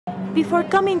Before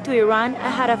coming to Iran, I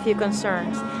had a few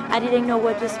concerns. I didn't know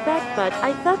what to expect, but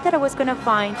I thought that I was going to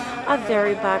find a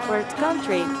very backwards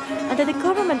country and that the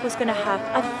government was going to have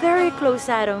a very close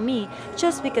eye on me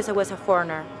just because I was a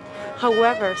foreigner.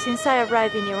 However, since I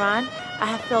arrived in Iran, I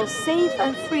have felt safe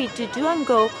and free to do and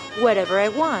go wherever I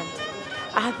want.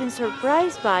 I have been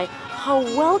surprised by how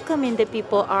welcoming the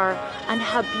people are and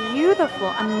how beautiful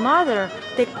and modern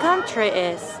the country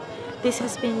is. This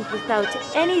has been, without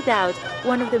any doubt,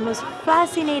 one of the most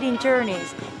fascinating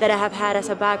journeys that I have had as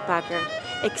a backpacker,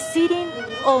 exceeding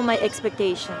all my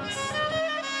expectations.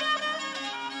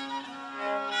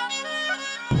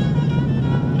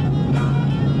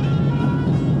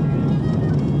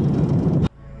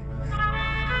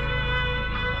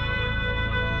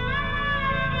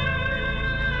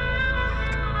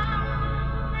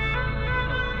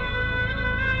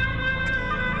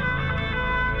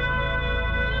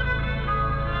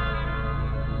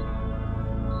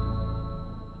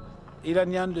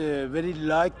 Iranians very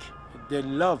like the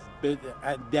love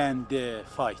than the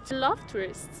fight. I love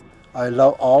tourists. I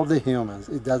love all the humans.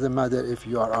 It doesn't matter if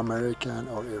you are American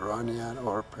or Iranian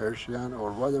or Persian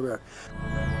or whatever.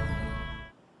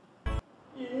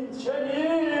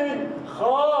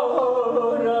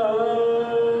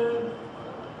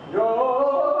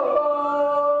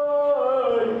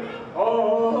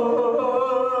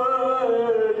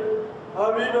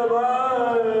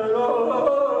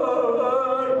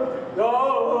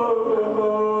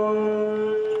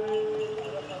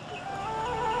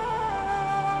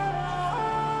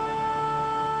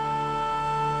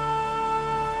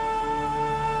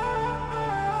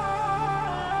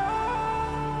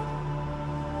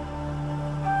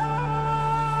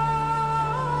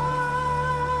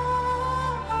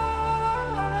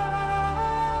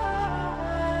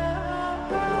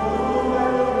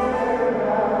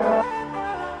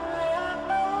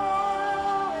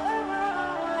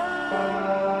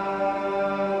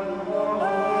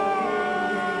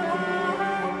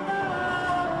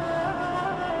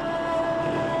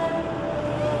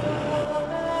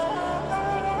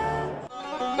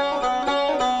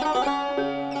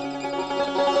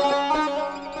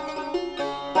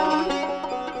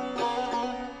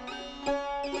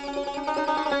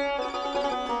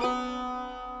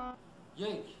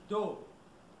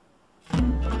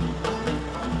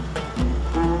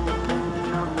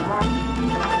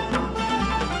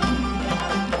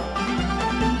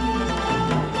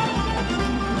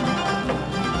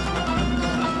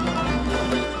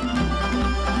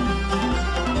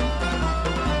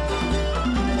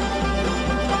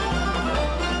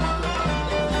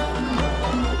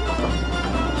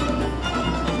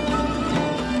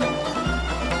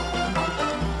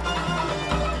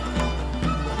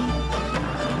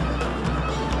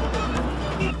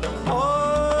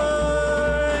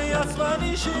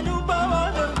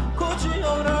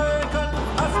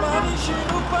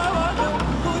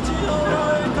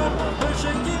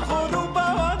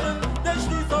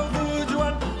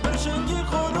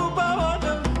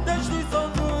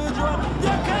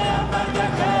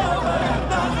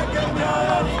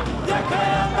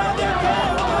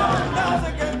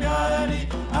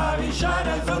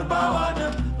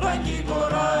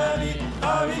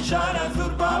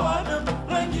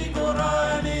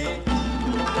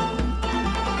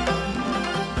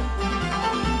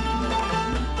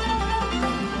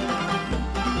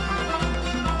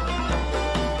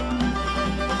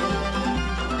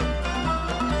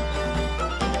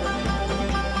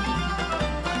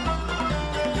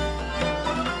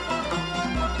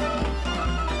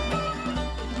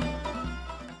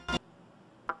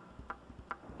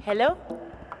 Hello?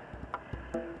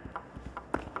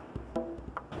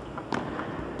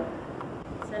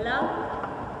 Salam?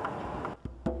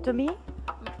 To me?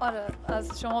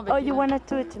 Oh, you want to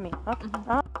do it to me? Okay.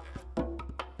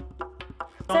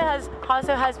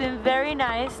 Also has been very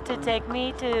nice to take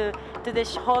me to the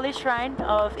holy shrine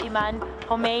of Imam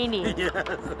Khomeini. Yes,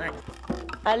 thanks.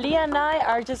 Ali and I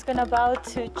are just about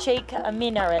to shake a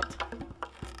minaret.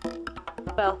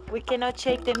 Well, we cannot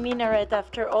shake the minaret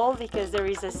after all because there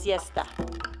is a siesta.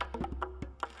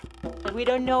 We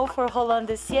don't know for how long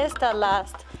the siesta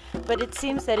lasts, but it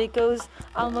seems that it goes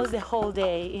almost the whole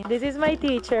day. This is my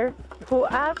teacher who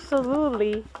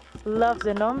absolutely loves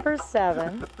the number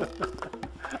 7.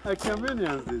 A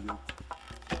convenience did it.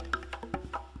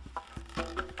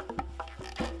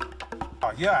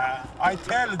 Yeah, I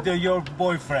tell your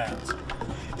boyfriend,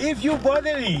 if you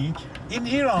bothering in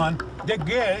Iran, the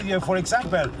girl, for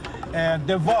example,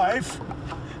 the wife,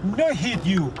 not hit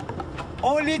you,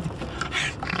 only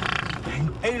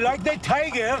like the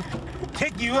tiger,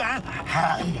 take you and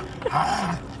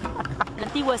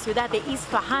antigua ciudad de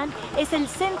Isfahan es el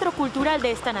centro cultural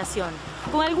de esta nación.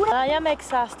 Con alguna... I am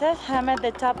exhausted. I'm at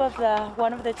the top of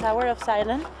one of the Tower of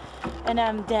Silence and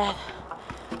I'm dead.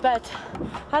 But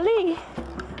Ali,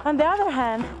 on the other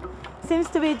hand, seems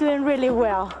to be doing really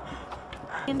well.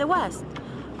 In the West,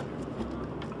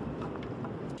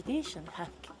 tradition have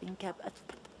been kept at...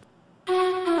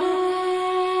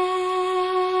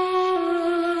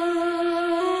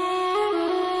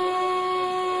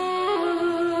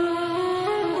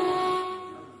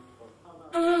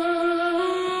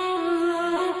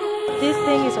 This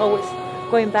thing is always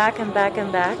going back and back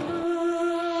and back.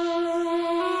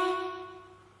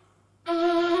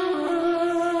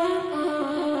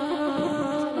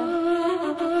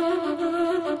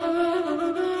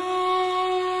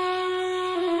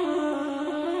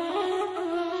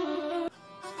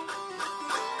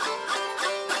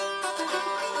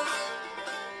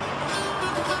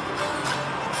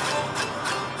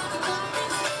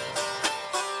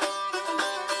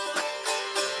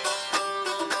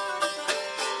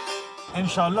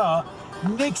 Inshallah,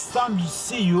 next time we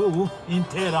see you in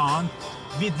Tehran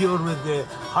with your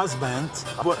husband,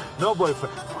 no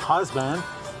boyfriend, husband,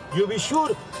 you be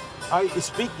sure I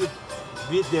speak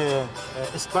with the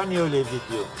Spanish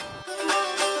with you.